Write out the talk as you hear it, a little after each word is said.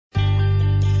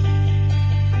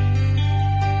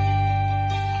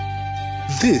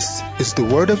This is the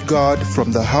Word of God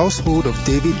from the Household of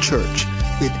David Church.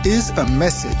 It is a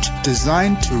message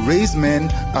designed to raise men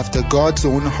after God's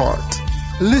own heart.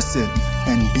 Listen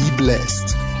and be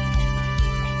blessed.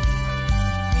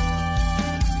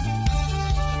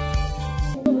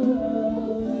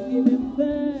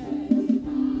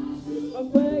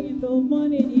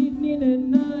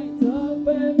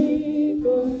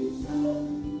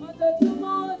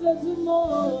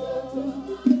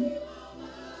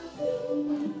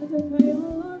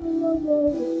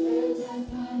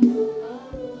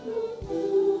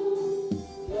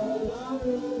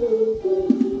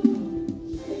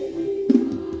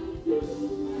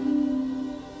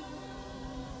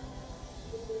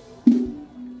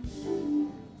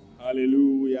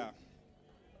 Hallelujah.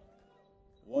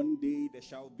 One day there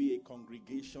shall be a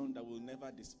congregation that will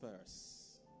never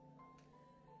disperse.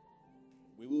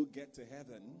 We will get to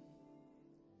heaven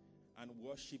and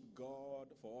worship God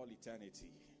for all eternity.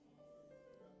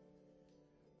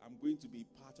 I'm going to be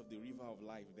part of the river of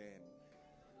life then.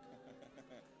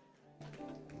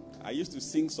 I used to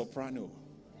sing soprano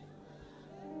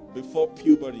before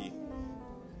puberty.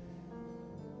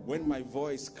 When my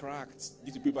voice cracked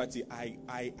due to puberty,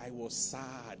 I was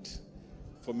sad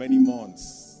for many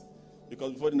months.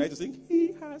 Because before the night to sing,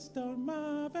 He has done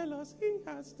marvelous, He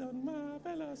has done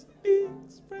marvelous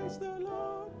things, praise the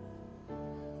Lord.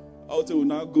 Also will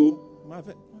now go,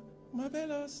 marvelous,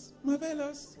 marvelous,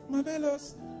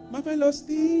 marvelous, marvelous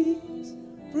things,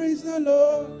 praise the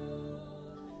Lord.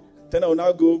 Then I will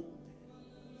now go,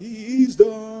 He's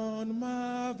done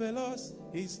marvelous,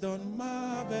 He's done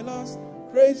marvelous,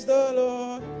 praise the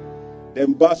Lord.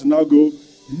 Then bass will now go,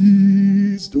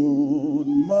 He's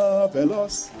done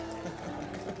marvelous.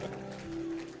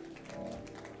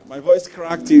 My voice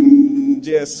cracked in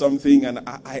just something, and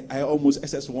I almost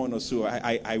SS1 or so.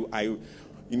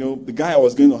 The guy I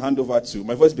was going to hand over to,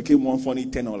 my voice became one funny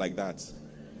tenor like that.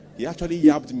 He actually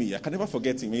yapped me. I can never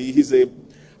forget him.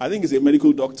 I think he's a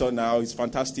medical doctor now. He's a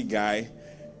fantastic guy.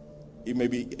 He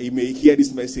may hear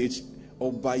this message.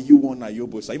 Oh, by you one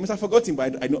Ayobo. So he must have forgotten,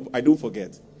 but I don't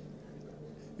forget.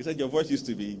 He said, your voice used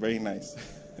to be very nice.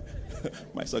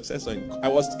 My successor. I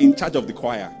was in charge of the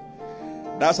choir.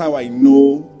 That's how I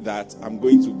know that I'm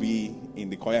going to be in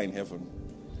the choir in heaven.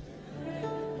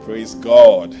 Praise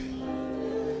God.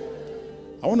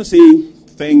 I want to say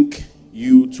thank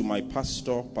you to my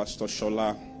pastor, Pastor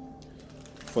Shola,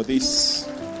 for this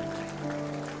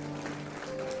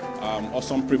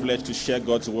awesome privilege to share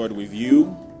God's word with you.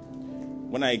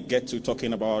 When I get to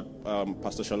talking about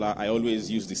Pastor Shola, I always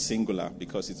use the singular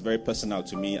because it's very personal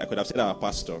to me. I could have said our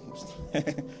pastor.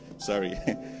 Sorry.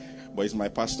 But it's my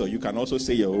pastor. You can also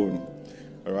say your own.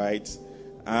 All right?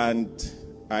 And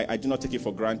I do not take it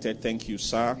for granted. Thank you,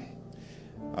 sir.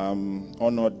 I'm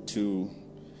honored to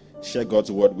share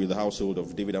God's word with the household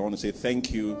of David. I want to say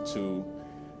thank you to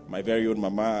my very own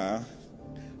mama,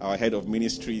 our head of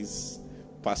ministries,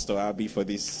 Pastor Abby, for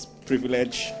this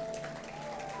privilege.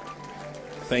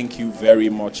 Thank you very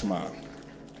much, ma.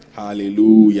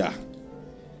 Hallelujah.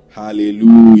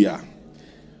 Hallelujah.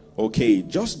 Okay,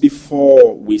 just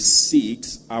before we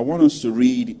sit, I want us to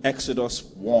read Exodus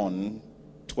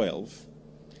 1:12.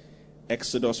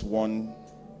 Exodus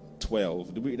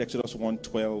 1:12. Do we read Exodus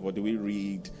 1:12 or do we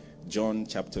read John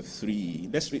chapter 3?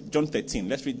 Let's read John 13.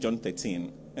 Let's read John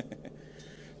 13.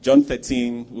 John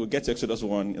 13, we'll get to Exodus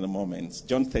 1 in a moment.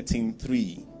 John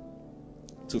 13:3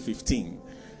 to 15.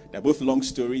 They're both long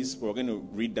stories, but we're going to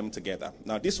read them together.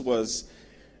 Now, this was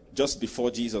just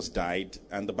before Jesus died,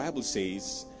 and the Bible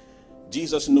says,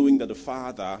 Jesus, knowing that the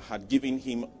Father had given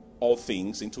him all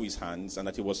things into his hands and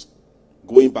that he was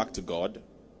going back to God,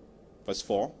 verse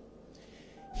 4,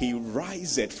 he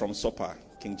riseth from supper,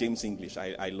 King James English,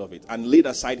 I love it, and laid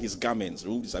aside his garments,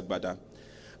 removed his agbada,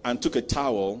 and took a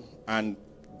towel and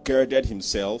girded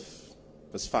himself,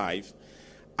 verse 5.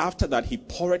 After that, he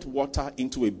poured water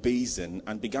into a basin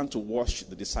and began to wash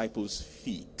the disciples'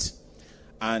 feet.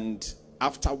 And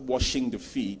after washing the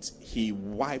feet, he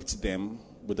wiped them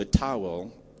with a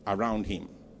towel around him.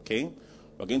 Okay?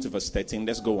 We're going to verse 13.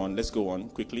 Let's go on.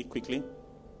 Quickly.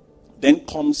 Then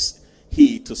comes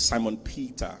he to Simon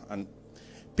Peter. And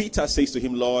Peter says to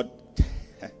him, Lord,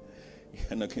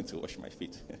 you're not going to wash my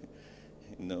feet.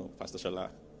 No, Pastor Shola,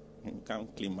 you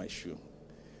can't clean my shoe.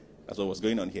 That's what was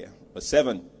going on here. Verse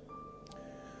 7.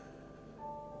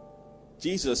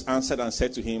 Jesus answered and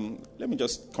said to him, let me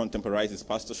just contemporize this.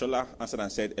 Pastor Shola answered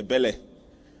and said, Ebele,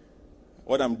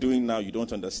 what I'm doing now you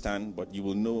don't understand, but you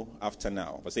will know after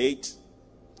now. Verse 8.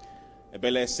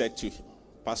 Ebele said to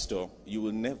Pastor, you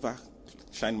will never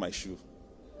shine my shoe.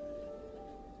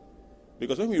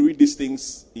 Because when we read these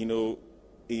things,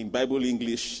 in Bible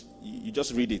English, you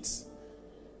just read it.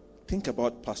 Think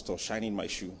about pastor shining my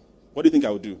shoe. What do you think I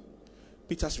would do?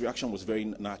 Peter's reaction was very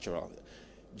natural.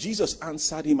 Jesus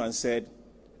answered him and said,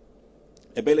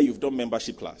 Ebele, you've done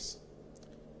membership class.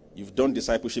 You've done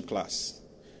discipleship class.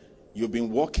 You've been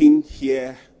walking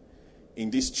here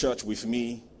in this church with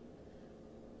me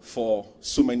for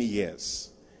so many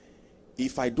years.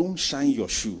 If I don't shine your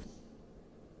shoe,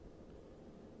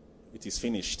 it is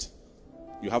finished.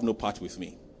 You have no part with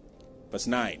me. Verse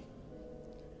 9.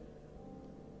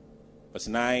 Verse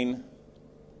 9.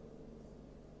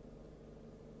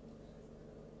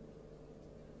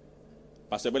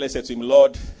 Pastor Ebele said to him,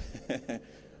 Lord,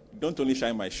 don't only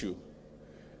shine my shoe.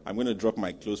 I'm going to drop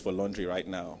my clothes for laundry right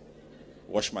now.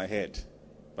 Wash my head.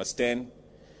 Verse 10.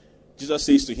 Jesus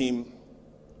says to him,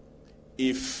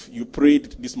 if you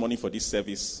prayed this morning for this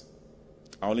service,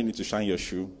 I only need to shine your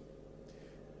shoe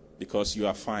because you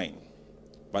are fine.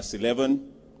 Verse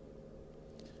 11.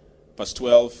 Verse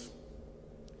 12.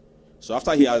 So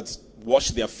after he had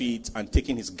washed their feet and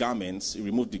taken his garments, he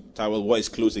removed the towel, wore his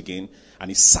clothes again,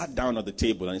 and he sat down at the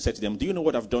table and he said to them, do you know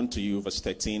what I've done to you? Verse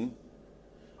 13.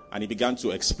 And he began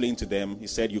to explain to them. He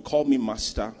said, you call me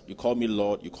master, you call me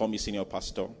Lord, you call me senior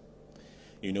pastor.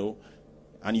 You know,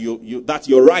 and that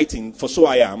you're writing, for so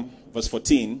I am. Verse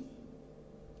 14.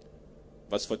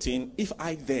 Verse 14. If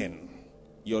I then,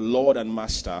 your Lord and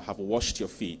master, have washed your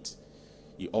feet,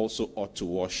 you also ought to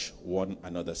wash one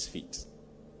another's feet.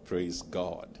 Praise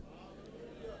God.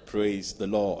 Praise the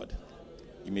Lord.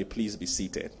 You may please be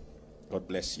seated. God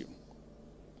bless you.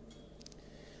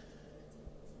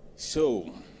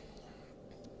 So,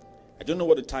 I don't know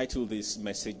what to title this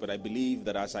message, but I believe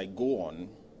that as I go on,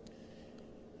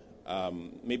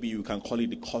 maybe you can call it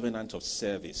the covenant of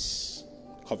service.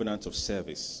 Covenant of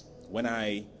service. When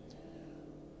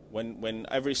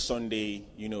every Sunday,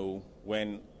 you know,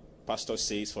 when pastor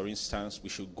says, for instance, we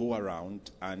should go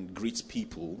around and greet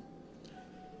people,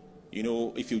 you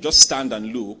know, if you just stand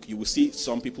and look, you will see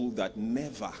some people that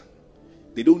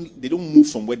they don't move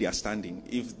from where they are standing.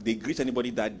 If they greet anybody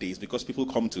that day, it's because people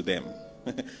come to them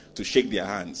to shake their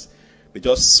hands. They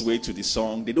just sway to the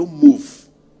song. They don't move.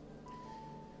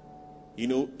 You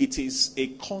know, it is a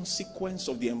consequence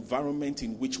of the environment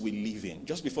in which we live in.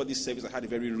 Just before this service, I had a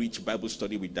very rich Bible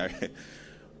study with Director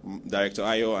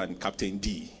Ayo and Captain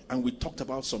D. And we talked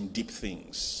about some deep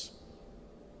things.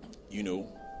 You know,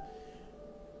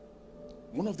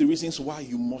 one of the reasons why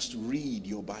you must read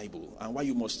your Bible and why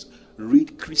you must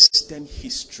read Christian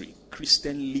history,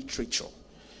 Christian literature.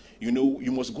 You know,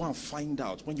 you must go and find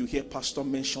out when you hear pastor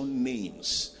mention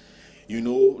names, you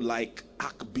know, like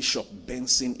Archbishop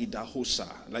Benson Idahosa,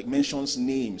 like mentions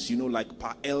names, you know, like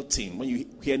Pa Elton, when you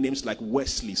hear names like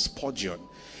Wesley, Spurgeon.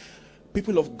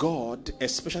 People of God,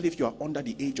 especially if you are under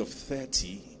the age of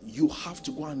 30, you have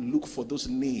to go and look for those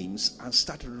names and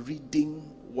start reading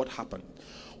what happened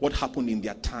in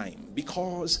their time.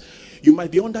 Because you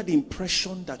might be under the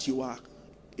impression that you are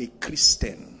a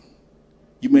Christian.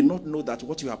 You may not know that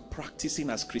what you are practicing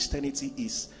as Christianity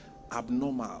is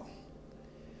abnormal.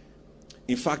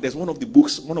 In fact, there's one of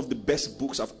the best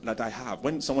books that I have.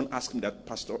 When someone asks me that,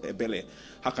 Pastor Ebele,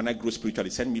 how can I grow spiritually?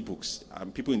 Send me books.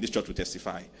 People in this church will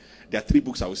testify. There are 3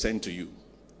 books I will send to you.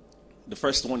 The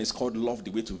first one is called Love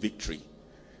the Way to Victory.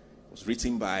 It was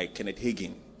written by Kenneth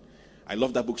Hagin. I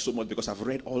love that book so much because I've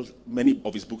read many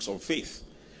of his books on faith.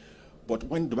 But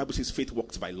when the Bible says faith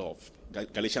works by love,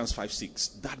 Galatians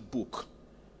 5:6, that book,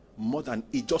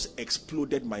 it just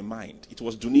exploded my mind. It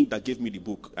was Dunik that gave me the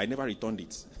book. I never returned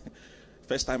it.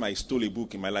 First time I stole a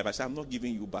book in my life, I said, I'm not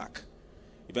giving you back.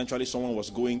 Eventually someone was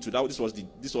going to that.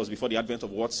 This was before the advent of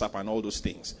WhatsApp and all those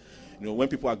things. You know, when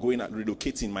people are going and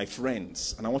relocating, my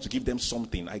friends, and I want to give them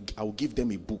something, I will give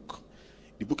them a book.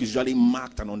 The book is usually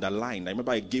marked and underlined. I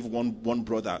remember I gave one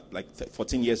brother, like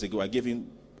 14 years ago, I gave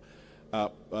him,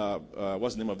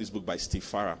 what's the name of this book by Steve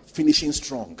Farrar? Finishing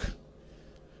Strong.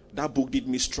 That book did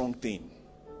me strong thing.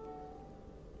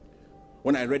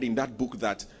 When I read in that book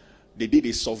that they did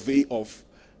a survey of,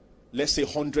 let's say,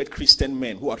 100 Christian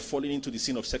men who had fallen into the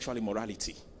sin of sexual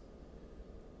immorality.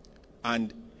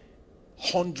 And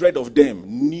 100 of them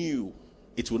knew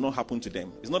it will not happen to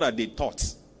them. It's not that they thought.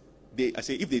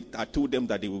 If they had told them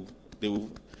that they will,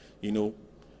 you know,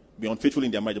 be unfaithful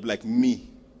in their marriage, they'll be like me.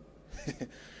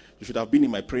 You should have been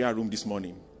in my prayer room this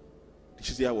morning. You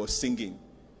should see I was singing.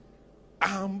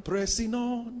 I'm pressing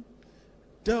on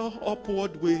the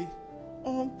upward way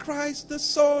on Christ the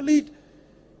solid.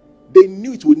 They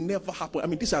knew it would never happen. I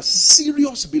mean, these are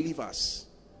serious believers.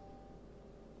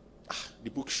 The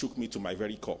book shook me to my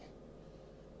very core.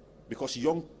 Because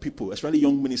young people, especially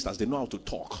young ministers, they know how to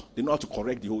talk. They know how to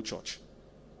correct the whole church.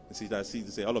 They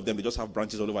say all of them, they just have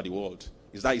branches all over the world.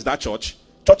 Is that church?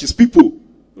 Church is people.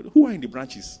 Who are in the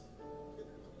branches?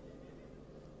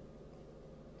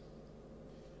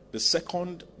 The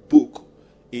second book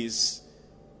is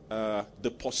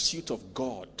The Pursuit of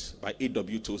God by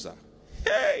A.W. Tozer.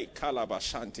 Hey,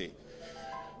 Kalabashante.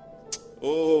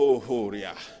 Oh,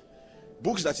 Horia.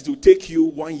 Books that it will take you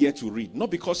 1 year to read. Not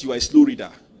because you are a slow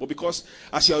reader, but because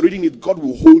as you are reading it, God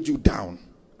will hold you down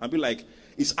and be like,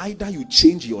 it's either you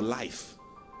change your life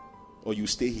or you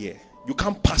stay here. You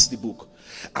can't pass the book.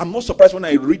 I'm not surprised when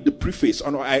I read the preface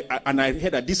and I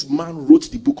heard that this man wrote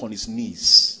the book on his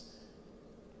knees.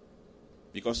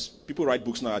 Because people write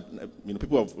books now,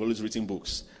 people have always written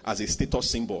books as a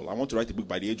status symbol. I want to write a book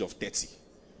by the age of 30.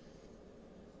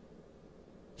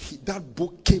 That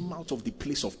book came out of the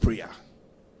place of prayer.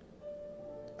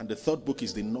 And the third book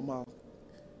is The Normal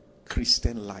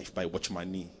Christian Life by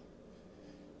Watchman Nee.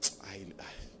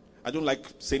 I don't like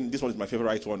saying this one is my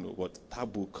favorite one, but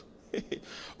that book,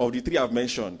 of the three I've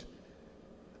mentioned,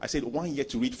 I said 1 year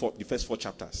to read the first 4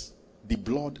 chapters. The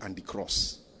blood and the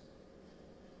cross.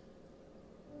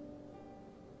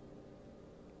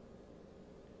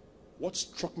 What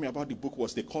struck me about the book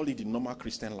was they called it the normal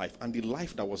Christian life. And the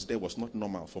life that was there was not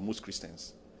normal for most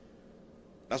Christians.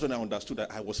 That's when I understood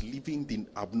that I was living the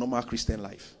abnormal Christian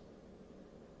life.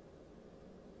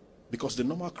 Because the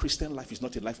normal Christian life is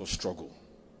not a life of struggle.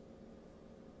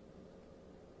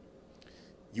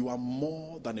 You are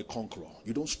more than a conqueror.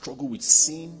 You don't struggle with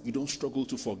sin. You don't struggle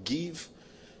to forgive.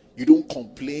 You don't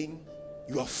complain.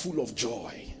 You are full of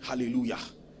joy. Hallelujah.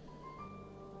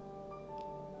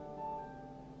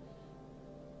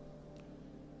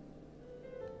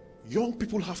 Young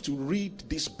people have to read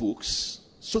these books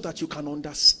so that you can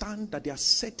understand that there are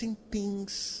certain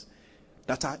things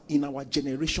that are in our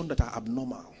generation that are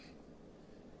abnormal.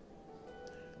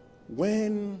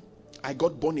 When I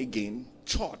got born again,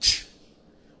 church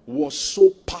was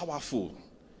so powerful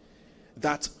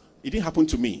that it didn't happen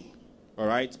to me, all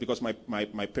right? Because my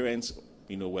parents,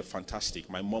 were fantastic.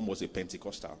 My mom was a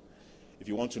Pentecostal. If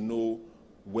you want to know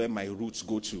where my roots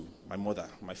go to, my mother,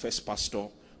 my first pastor,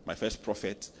 my first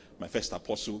prophet, my first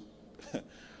apostle,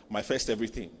 my first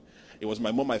everything. It was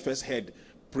my mom I first heard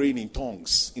praying in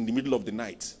tongues in the middle of the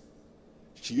night.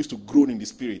 She used to groan in the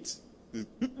spirit.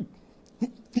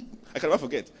 I cannot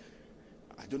forget.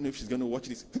 I don't know if she's going to watch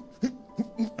this.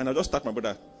 And I'll just start my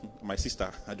brother, my sister,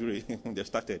 Adure, they've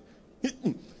started.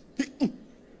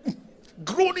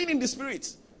 Groaning in the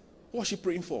spirit. What was she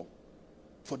praying for?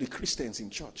 For the Christians in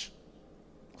church.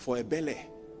 For Ebele.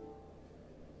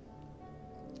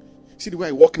 See the way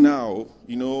I walk now,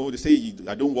 they say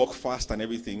I don't walk fast and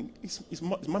everything. It's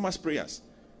Mama's prayers.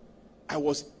 I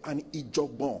was an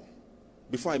Ijogbon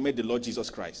before I met the Lord Jesus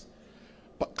Christ.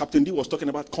 But Captain D was talking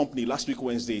about company last week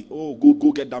Wednesday. Oh,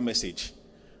 go get that message.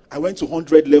 I went to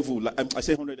 100 level. I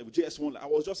said 100 level, JS1. I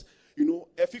was just,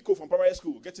 FICO from primary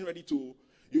school, getting ready to,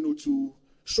 to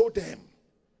show them.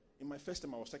 In my first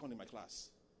time, I was second in my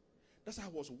class. That's how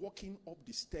I was walking up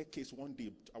the staircase one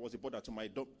day. I was a boarder to my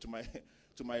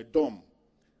dorm.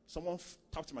 Someone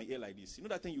tapped my ear like this. You know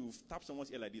that thing you tap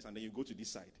someone's ear like this and then you go to this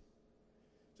side.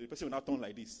 So the person will now turn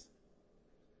like this.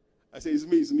 I say,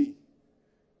 it's me.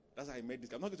 That's how I met this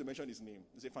guy. I'm not going to mention his name.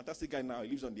 He's a fantastic guy now. He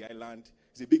lives on the island.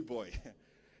 He's a big boy.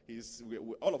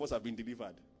 All of us have been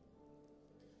delivered.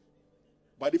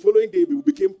 By the following day, we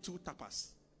became 2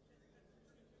 tappers.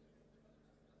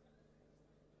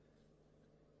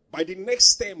 By the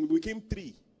next term, we became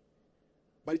 3.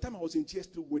 By the time I was in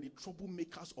GS3, we were the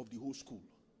troublemakers of the whole school.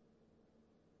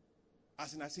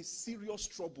 As in, I say, serious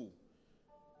trouble.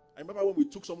 I remember when we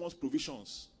took someone's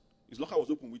provisions. His locker was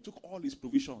open. We took all his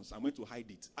provisions and went to hide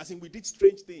it. As in, we did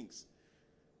strange things.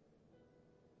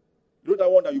 You know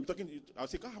that one that you'll be talking to? I'll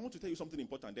say, I want to tell you something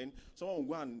important. Then someone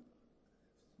will go and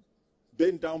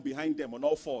bend down behind them on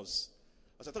all fours.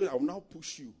 As I tell you, I will now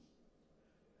push you.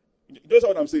 You know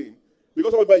what I'm saying?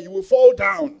 Because you will fall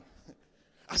down.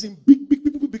 As in, big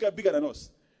people, bigger than us.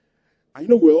 And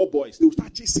we're all boys. They will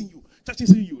start chasing you.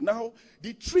 Now,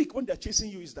 the trick when they're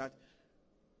chasing you is that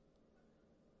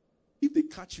if they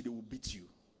catch you, they will beat you.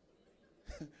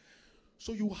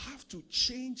 So you have to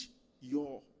change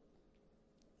your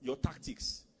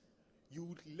tactics.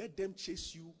 You let them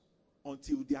chase you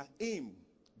until their aim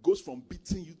goes from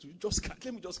beating you to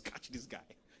let me just catch this guy.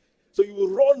 So you will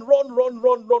run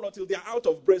until they are out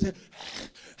of breath.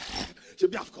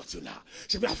 Shebi, I've got you now.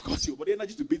 Shebi, I've got you. But the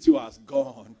energy to beat you has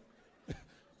gone.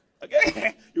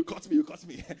 Okay, you caught me.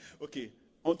 Okay,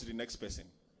 on to the next person.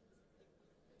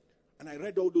 And I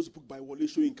read all those books by Wole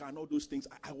Soyinka and all those things.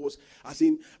 I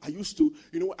used to,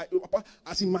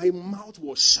 my mouth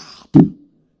was sharp.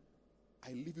 I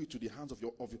I leave you to the hands of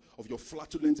your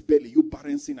flatulent belly, you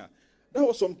barren sinner. That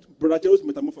was some Brother Jero's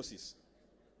metamorphosis.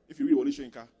 If you read Wole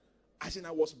Soyinka, as in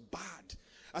I was bad.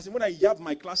 As in when I yabbed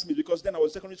my classmates, because then I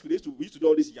was secondary school, we used to do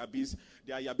all these yabbis.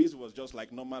 Their yabbis was just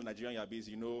like normal Nigerian yabbis,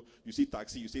 you know. You see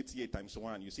taxi, you say TA times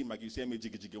 1. You see Maggie, you say me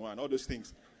jiggy jiggy 1. All those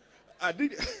things. I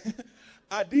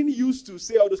didn't used to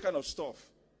say all those kind of stuff.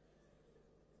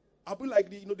 I'll be like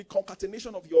the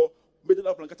concatenation of your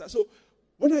medulla oblongata. So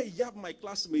when I yabbed my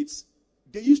classmates,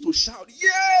 they used to shout,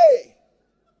 "Yay!"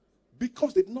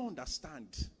 Because they did not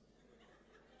understand.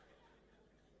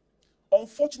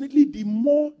 Unfortunately, the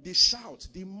more they shout,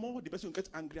 the more the person will get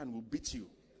angry and will beat you.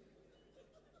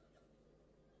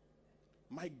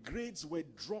 My grades were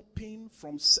dropping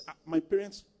from... My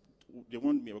parents, they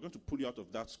warned me, we're going to pull you out of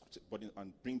that body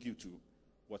and bring you to,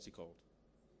 what's it called?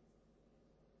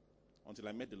 Until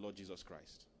I met the Lord Jesus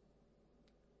Christ.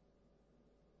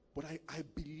 But I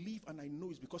believe and I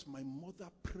know it's because my mother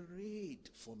prayed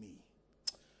for me.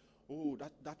 Oh,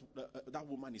 that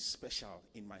woman is special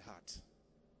in my heart.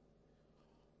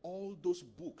 All those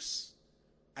books,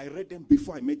 I read them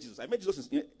before I met Jesus. I met Jesus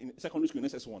in secondary school in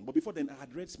SS1. But before then, I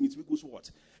had read Smith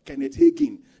Wigglesworth, Kenneth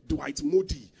Hagin, Dwight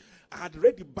Moody. I had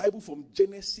read the Bible from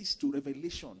Genesis to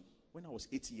Revelation when I was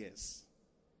 8 years.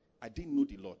 I didn't know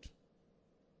the Lord.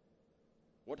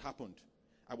 What happened?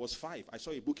 I was 5. I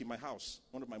saw a book in my house,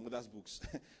 one of my mother's books.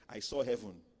 I saw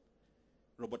Heaven.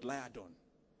 Robert Liardon.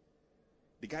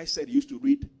 The guy said he used to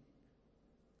read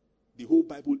the whole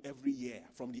Bible every year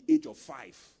from the age of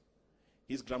 5.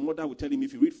 His grandmother would tell him,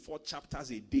 if you read 4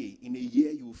 chapters a day, in a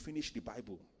year you will finish the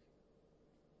Bible.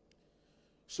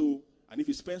 So, and if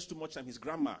he spends too much time, his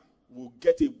grandma will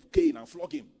get a cane and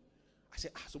flog him. I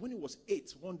said, so when he was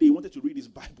 8, one day he wanted to read his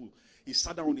Bible. He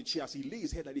sat down on the chair, so he laid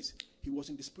his head like this. He was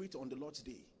in the spirit on the Lord's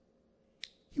day.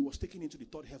 He was taken into the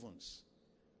third heavens.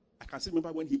 I can still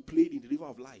remember when he played in the river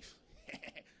of life.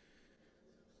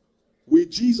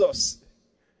 With Jesus.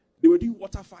 They were doing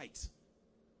water fights.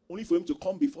 Only for him to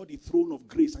come before the throne of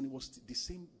grace. And it was the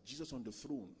same Jesus on the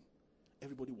throne.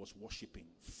 Everybody was worshiping.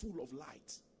 Full of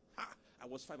light. I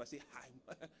was 5. I said,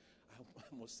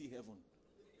 I must see heaven.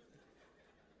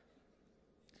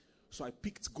 So I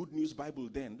picked Good News Bible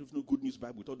then. There's no Good News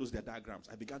Bible with all those diagrams.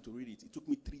 I began to read it. It took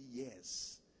me 3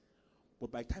 years.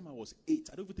 But by the time I was 8,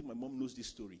 I don't even think my mom knows this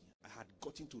story. I had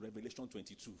gotten to Revelation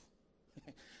 22.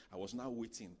 I was now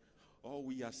waiting. All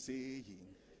we are saying...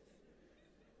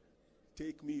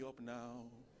 Take me up now.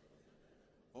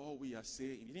 All we are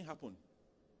saying. It didn't happen.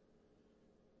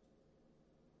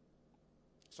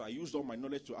 So I used all my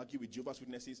knowledge to argue with Jehovah's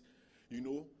Witnesses.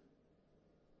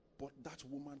 But that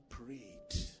woman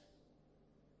prayed.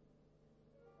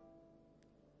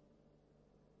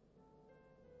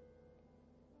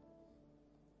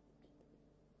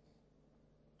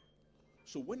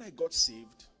 So when I got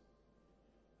saved,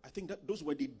 I think that those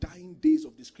were the dying days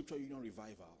of the Scripture Union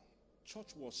Revival.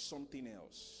 Church was something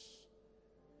else.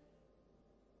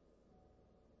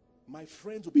 My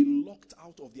friends would be locked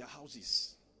out of their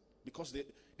houses because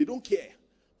they don't care.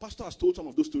 Pastor has told some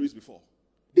of those stories before.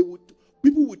 People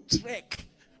would trek.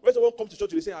 When someone comes to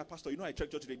church, they say, Pastor, I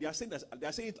trekked church today. They are saying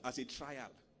it as a trial.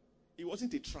 It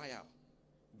wasn't a trial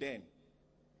then.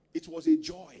 It was a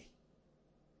joy.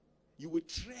 You would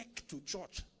trek to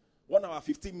church 1 hour,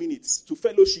 15 minutes to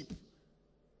fellowship.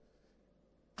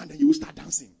 And then you will start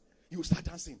dancing.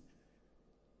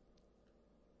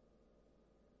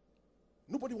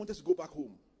 Nobody wanted to go back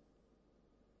home.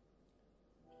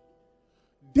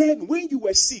 Then when you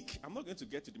were sick, I'm not going to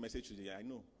get to the message today, I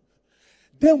know.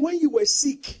 Then when you were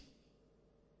sick,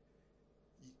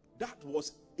 that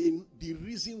was the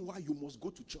reason why you must go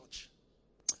to church.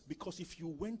 Because if you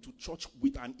went to church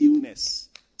with an illness,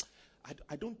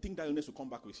 I don't think that illness will come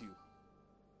back with you.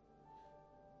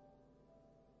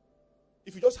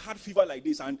 If you just had fever like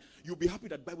this and you'll be happy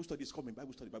that Bible study is coming,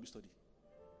 Bible study.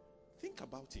 Think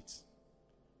about it.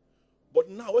 But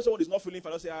now when someone is not feeling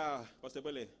fine, I'll say, Pastor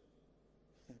Ebele,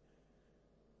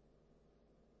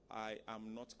 I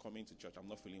am not coming to church. I'm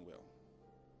not feeling well.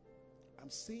 I'm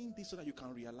saying this so that you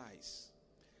can realize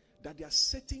that there are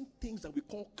certain things that we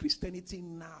call Christianity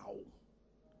now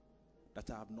that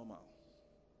are abnormal.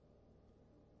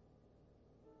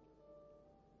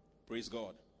 Praise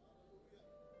God.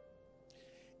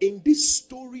 In this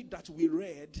story that we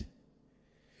read,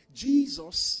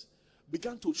 Jesus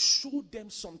began to show them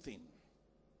something.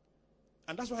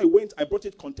 And that's why I brought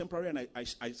it contemporary, and I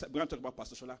began to talk about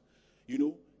Pastor Shola.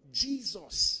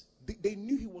 Jesus, they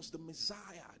knew he was the Messiah,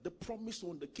 the promised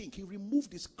one, the king. He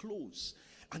removed his clothes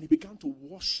and he began to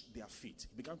wash their feet.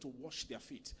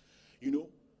 And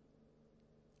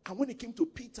when it came to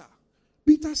Peter,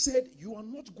 Peter said, you are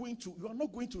not going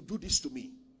to do this to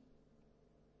me.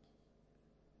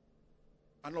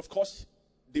 And of course,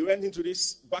 they went into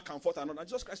this back and forth, and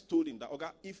Jesus Christ told him that,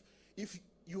 Oga, if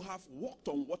you have walked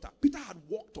on water, Peter had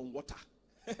walked on water.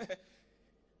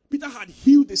 Peter had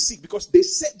healed the sick because they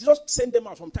said, just send them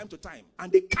out from time to time,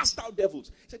 and they cast out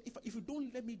devils. He said, if you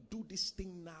don't let me do this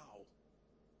thing now,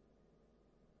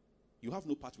 you have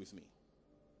no part with me.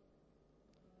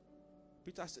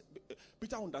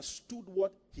 Peter understood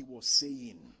what he was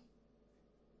saying.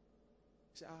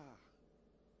 He said,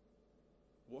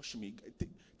 wash me,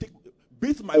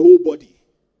 bathe my whole body.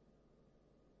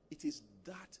 It is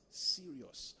that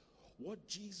serious. What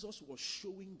Jesus was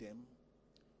showing them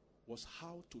was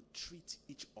how to treat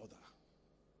each other.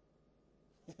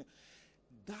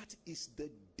 That is the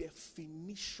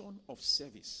definition of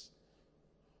service.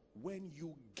 When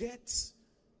you get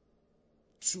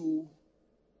to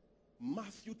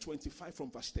Matthew 25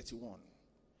 from verse 31,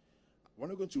 we're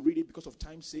not going to read it because of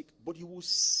time's sake, but you will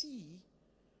see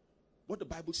what the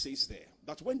Bible says there.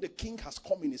 That when the king has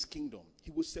come in his kingdom,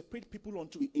 he will separate people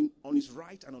on his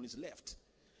right and on his left.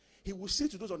 He will say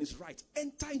to those on his right,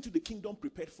 enter into the kingdom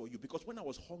prepared for you, because when I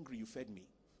was hungry, you fed me.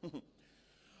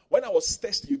 When I was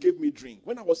thirsty, you gave me drink.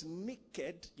 When I was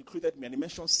naked, you clothed me. And he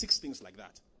mentioned 6 things like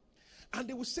that. And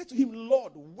they will say to him,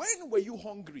 Lord, when were you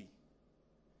hungry?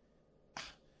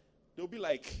 They'll be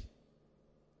like,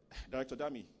 Director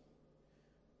Dami,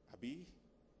 Abi,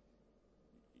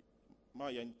 Ma,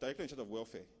 you're directly in charge of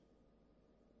welfare.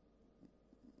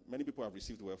 Many people have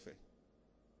received welfare.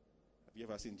 Have you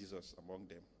ever seen Jesus among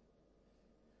them?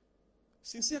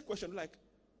 Sincere question, like,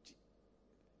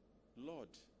 Lord,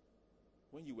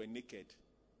 when you were naked,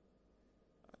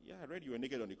 yeah, I read you were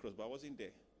naked on the cross, but I wasn't there.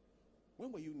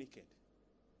 When were you naked?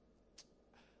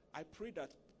 I pray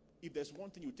that if there's one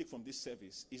thing you take from this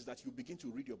service, is that you begin to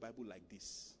read your Bible like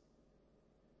this.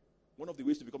 One of the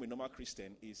ways to become a normal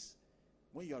Christian is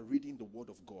when you are reading the Word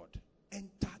of God,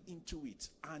 enter into it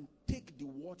and take the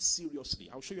Word seriously.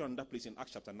 I'll show you another place in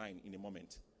Acts chapter 9 in a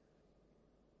moment.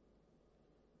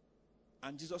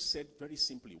 And Jesus said very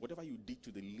simply, whatever you did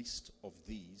to the least of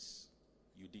these,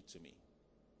 you did to me.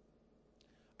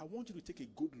 I want you to take a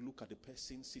good look at the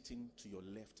person sitting to your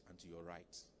left and to your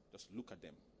right. Just look at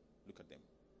them. Look at them.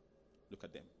 Look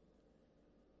at them.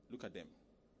 Look at them.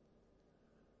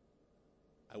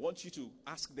 I want you to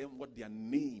ask them what their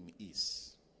name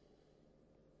is.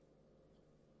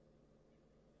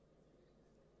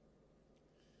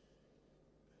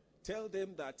 Tell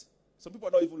them that some people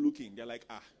are not even looking. They're like,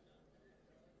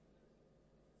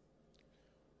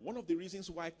 One of the reasons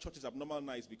why church is abnormal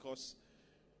now is because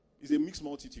it's a mixed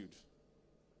multitude.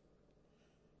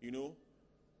 You know,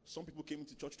 some people came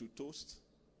to church to toast.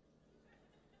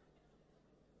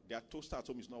 Their toaster at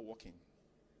home is not working.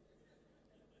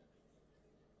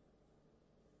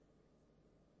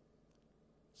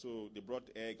 So they brought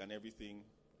egg and everything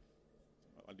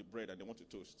on the bread and they want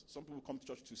to toast. Some people come to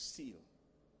church to steal.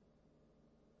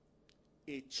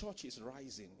 A church is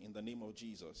rising in the name of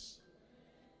Jesus.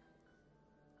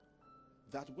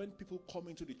 That when people come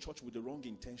into the church with the wrong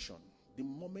intention, the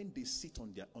moment they sit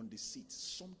on the seat,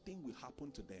 something will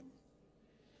happen to them.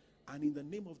 And in the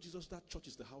name of Jesus, that church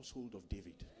is the household of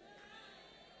David.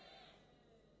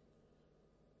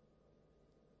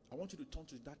 I want you to turn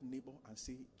to that neighbor and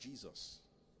say, Jesus.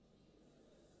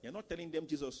 You're not telling them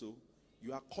Jesus, so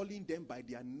you are calling them by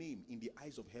their name in the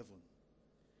eyes of heaven.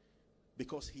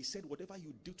 Because he said, whatever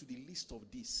you do to the least of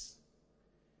this.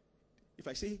 If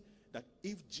I say that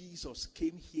if Jesus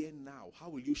came here now, how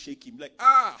will you shake him? Like,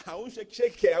 I won't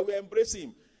shake here, I will embrace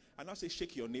him. And I'll say,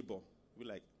 shake your neighbor. We're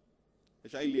like,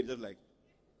 especially just like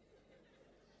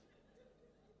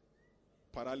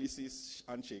paralysis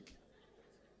handshake.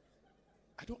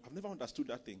 I've never understood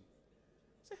that thing.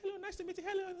 Say hello, nice to meet you.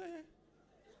 Hello.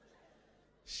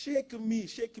 Shake me,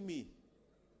 shake me.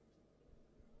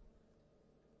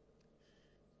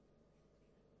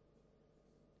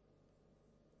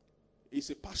 It's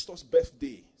a pastor's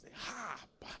birthday. Say,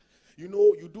 you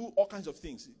do all kinds of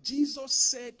things. Jesus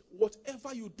said,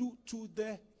 whatever you do to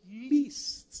the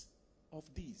least of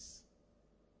these.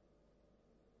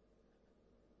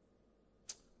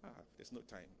 There's no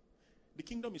time. The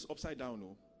kingdom is upside down.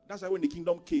 No? That's why when the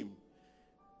kingdom came,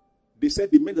 they said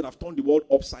the men that have turned the world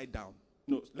upside down.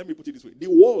 No, let me put it this way. The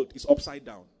world is upside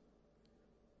down.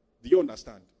 Do you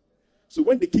understand? So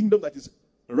when the kingdom that is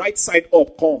right side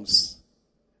up comes,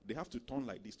 they have to turn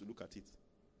like this to look at it.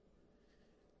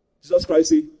 Jesus Christ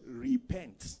said,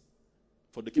 repent,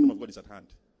 for the kingdom of God is at hand.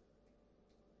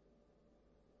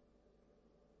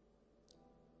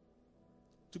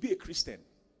 To be a Christian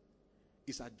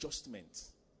is adjustment.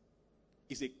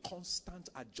 is a constant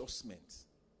adjustment.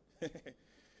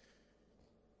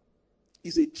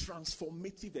 It's a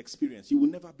transformative experience. You will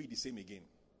never be the same again.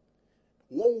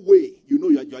 One way you know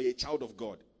you are a child of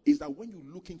God is that when you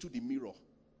look into the mirror,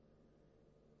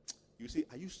 you say,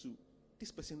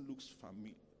 this person looks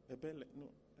familiar. Ebele, no,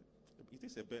 it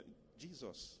is Ebele,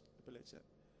 Jesus. Ebele,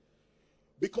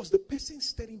 because the person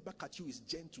staring back at you is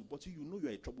gentle, but you know you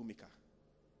are a troublemaker.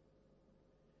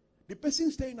 The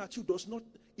person staring at you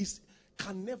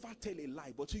can never tell a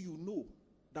lie, but you know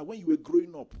that when you were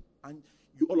growing up and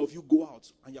all of you go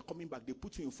out and you're coming back, they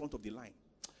put you in front of the line.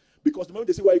 Because the moment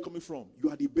they say, where are you coming from? You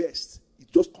are the best.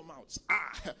 It just come out.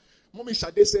 Mommy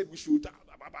Shade said we should.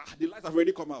 The lights have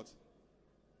already come out.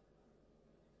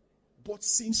 But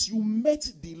since you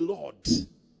met the Lord,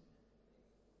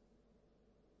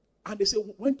 and they say,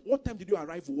 what time did you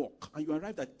arrive work? And you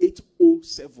arrived at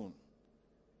 8:07.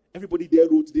 Everybody there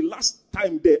wrote, the last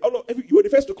time there, you were the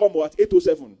first to come at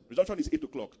 8:07. Resumption is 8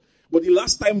 o'clock. But the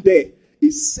last time there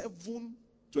is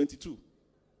 7:22.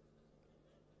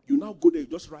 You now go there, you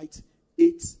just write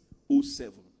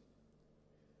 8:07.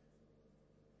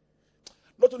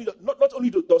 Not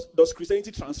only does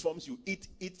Christianity transforms you,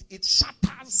 it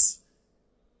shatters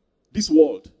this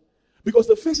world. Because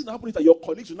the first thing that happens is that your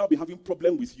colleagues will now be having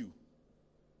problem with you.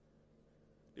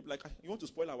 They'll be like, you want to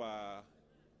spoil our...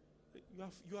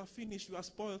 You are finished. You are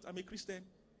spoiled. I'm a Christian.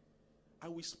 I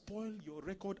will spoil your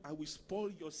record. I will spoil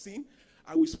your sin.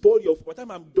 I will spoil your... By the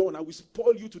time I'm done, I will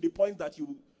spoil you to the point that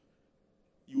you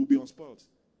will be unspoiled.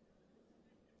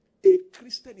 A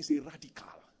Christian is a radical.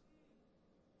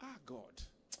 God.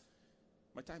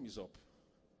 My time is up.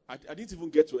 I didn't even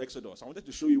get to Exodus. I wanted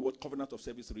to show you what covenant of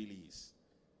service really is.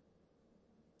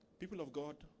 People of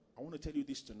God, I want to tell you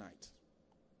this tonight.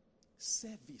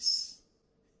 Service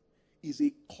is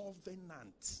a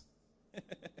covenant.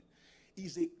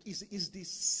 is the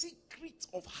secret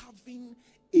of having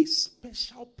a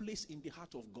special place in the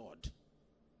heart of God.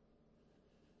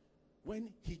 When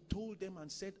he told them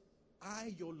and said,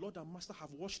 I, your Lord and Master,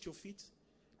 have washed your feet.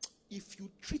 If you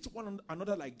treat one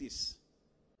another like this,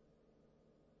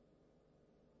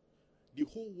 the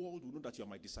whole world will know that you are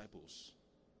my disciples.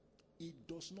 It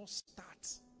does not start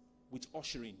with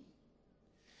ushering.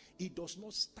 It does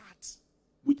not start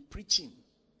with preaching.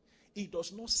 It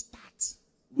does not start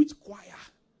with choir.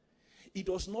 It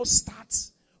does not start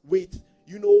with,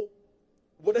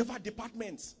 whatever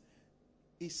department.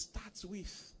 It starts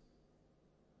with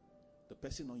the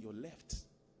person on your left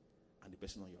and the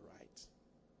person on your right.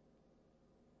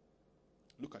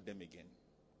 Look at them again.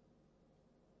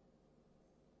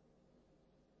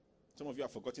 Some of you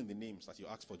have forgotten the names that you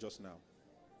asked for just now.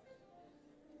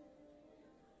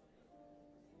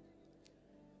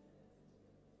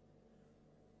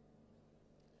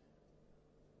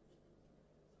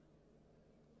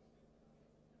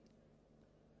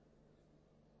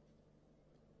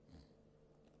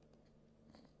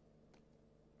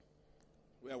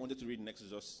 Where I wanted to read in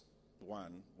Exodus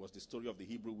 1 was the story of the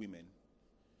Hebrew women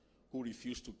who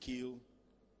refused to kill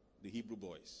the Hebrew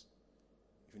boys.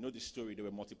 If you know the story, they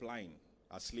were multiplying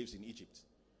as slaves in Egypt.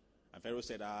 And Pharaoh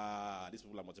said, these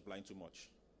people are multiplying too much.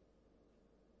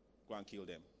 Go and kill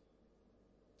them.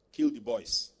 Kill the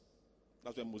boys.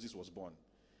 That's when Moses was born.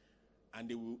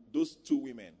 And those two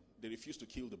women, they refused to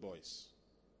kill the boys.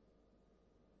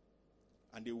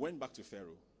 And they went back to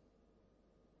Pharaoh.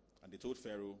 And they told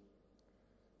Pharaoh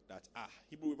that,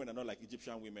 Hebrew women are not like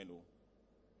Egyptian women.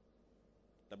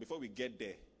 That before we get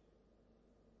there,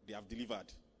 they have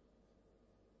delivered.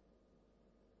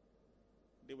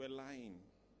 They were lying.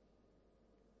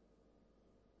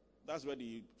 That's where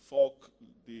the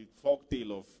folk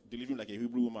tale of delivering like a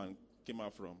Hebrew woman came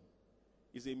out from.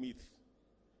 It's a myth.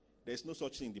 There's no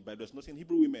such thing in the Bible. There's nothing.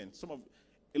 Hebrew women,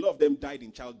 a lot of them died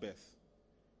in childbirth.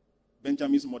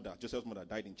 Benjamin's mother, Joseph's mother,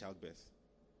 died in childbirth.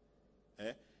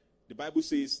 The Bible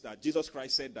says that Jesus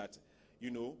Christ said that,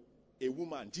 a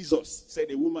woman, Jesus said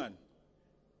a woman,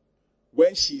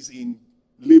 when she's in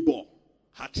labor,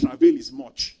 her travail is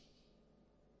much.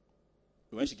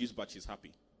 When she gives birth, she's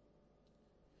happy.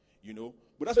 But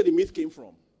that's where the myth came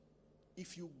from.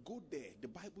 If you go there, the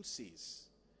Bible says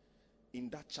in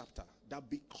that chapter that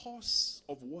because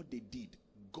of what they did,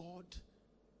 God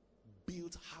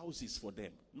built houses for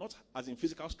them. Not as in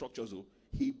physical structures, though.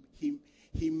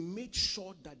 He made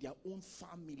sure that their own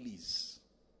families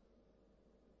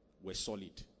were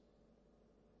solid.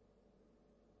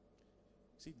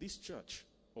 See, this church,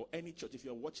 or any church, if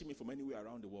you're watching me from anywhere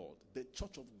around the world, the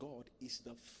church of God is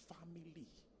the family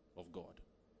of God.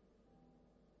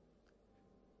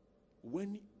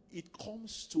 When it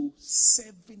comes to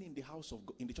serving in the house of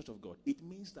God, in the church of God, it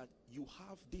means that you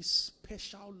have this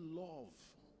special love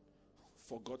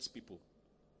for God's people,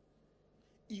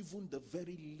 even the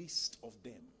very least of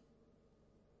them.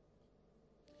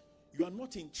 You are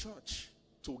not in church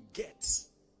to get,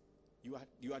 you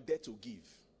are there to give.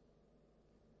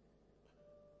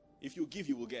 If you give,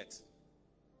 you will get.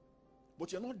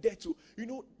 But you're not there to,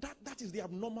 that is the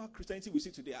abnormal Christianity we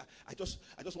see today. I just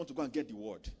want to go and get the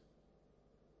word.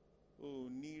 Oh,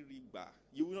 niriba.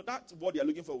 That word you're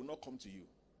looking for will not come to you.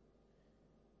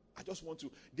 I just want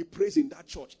to, the praise in that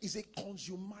church is a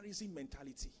consumerism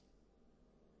mentality.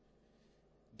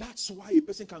 That's why a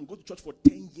person can go to church for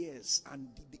 10 years and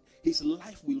his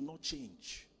life will not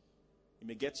change. He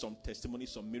may get some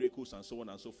testimonies, some miracles, and so on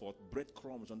and so forth.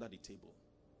 Breadcrumbs under the table.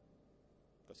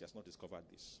 Because he has not discovered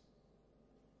this.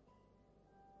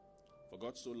 For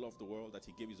God so loved the world that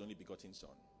he gave his only begotten Son.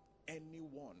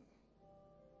 Anyone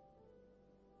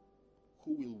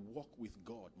who will walk with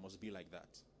God must be like that.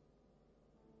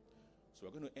 So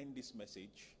we're going to end this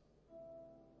message.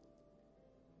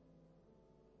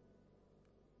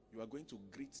 You are going to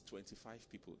greet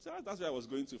 25 people. So that's where I was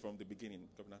going to from the beginning,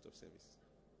 Covenant of Service.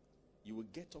 You will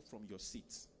get up from your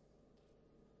seat.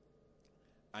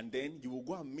 And then you will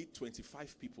go and meet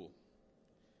 25 people.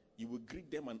 You will greet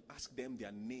them and ask them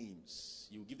their names.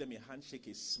 You will give them a handshake,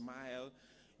 a smile.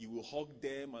 You will hug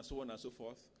them and so on and so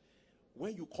forth.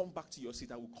 When you come back to your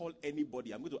seat, I will call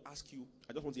anybody. I'm going to ask you,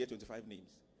 I just want to hear 25 names.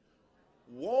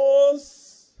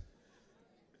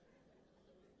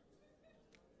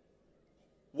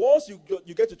 Once you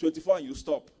get to 24 and you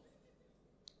stop,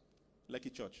 Lucky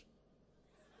Church,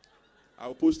 I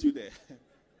will post you there.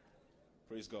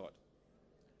 Praise God.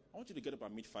 I want you to get up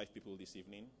and meet 5 people this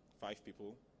evening. 5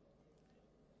 people.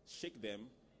 Shake them.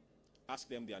 Ask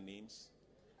them their names.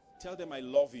 Tell them I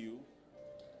love you.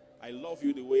 I love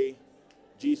you the way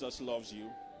Jesus loves you.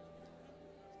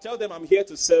 Tell them I'm here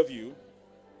to serve you.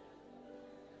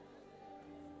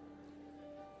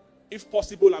 If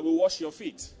possible, I will wash your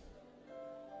feet.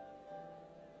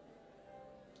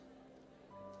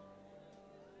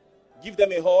 Give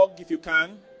them a hug if you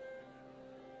can.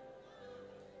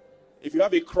 If you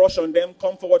have a crush on them,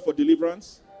 come forward for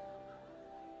deliverance.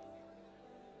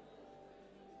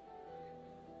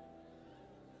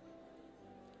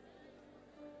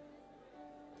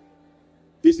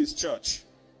 This is church.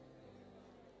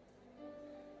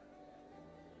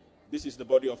 This is the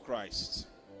body of Christ.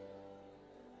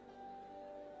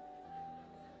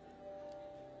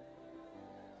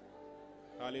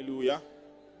 Hallelujah.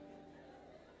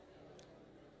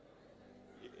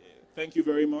 Thank you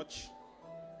very much.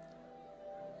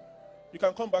 You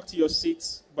can come back to your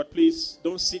seats, but please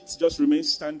don't sit, just remain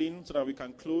standing so that we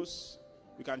can close.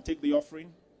 We can take the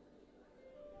offering.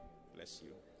 Bless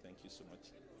you. Thank you so much.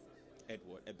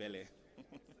 Edward, Ebele.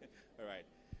 All right.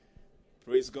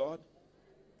 Praise God.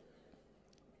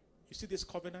 You see this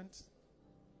covenant?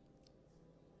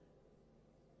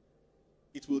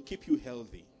 It will keep you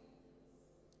healthy.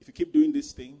 If you keep doing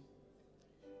this thing,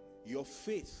 your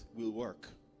faith will work.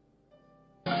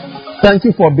 Thank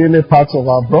you for being a part of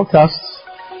our broadcast.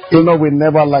 We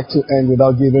never like to end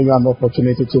without giving you an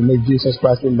opportunity to make Jesus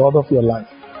Christ the Lord of your life.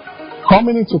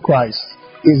 Coming into Christ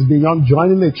is beyond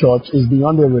joining a church, is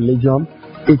beyond a religion.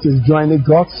 It is joining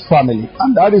God's family.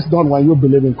 And that is done when you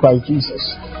believe in Christ Jesus.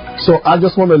 So I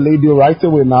just want to lead you right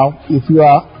away now. If you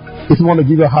want to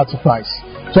give your heart to Christ,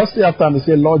 just say after me,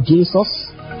 say, Lord Jesus,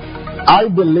 I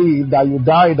believe that you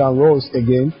died and rose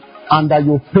again and that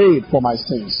you paid for my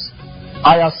sins.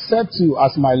 I accept you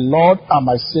as my Lord and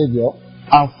my Savior,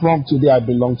 and from today I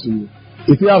belong to you.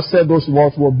 If you have said those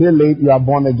words, will be late, you are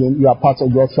born again, you are part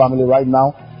of God's family right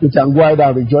now. You can go ahead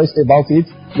and rejoice about it.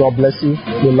 God bless you.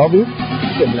 We love you.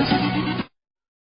 God bless you.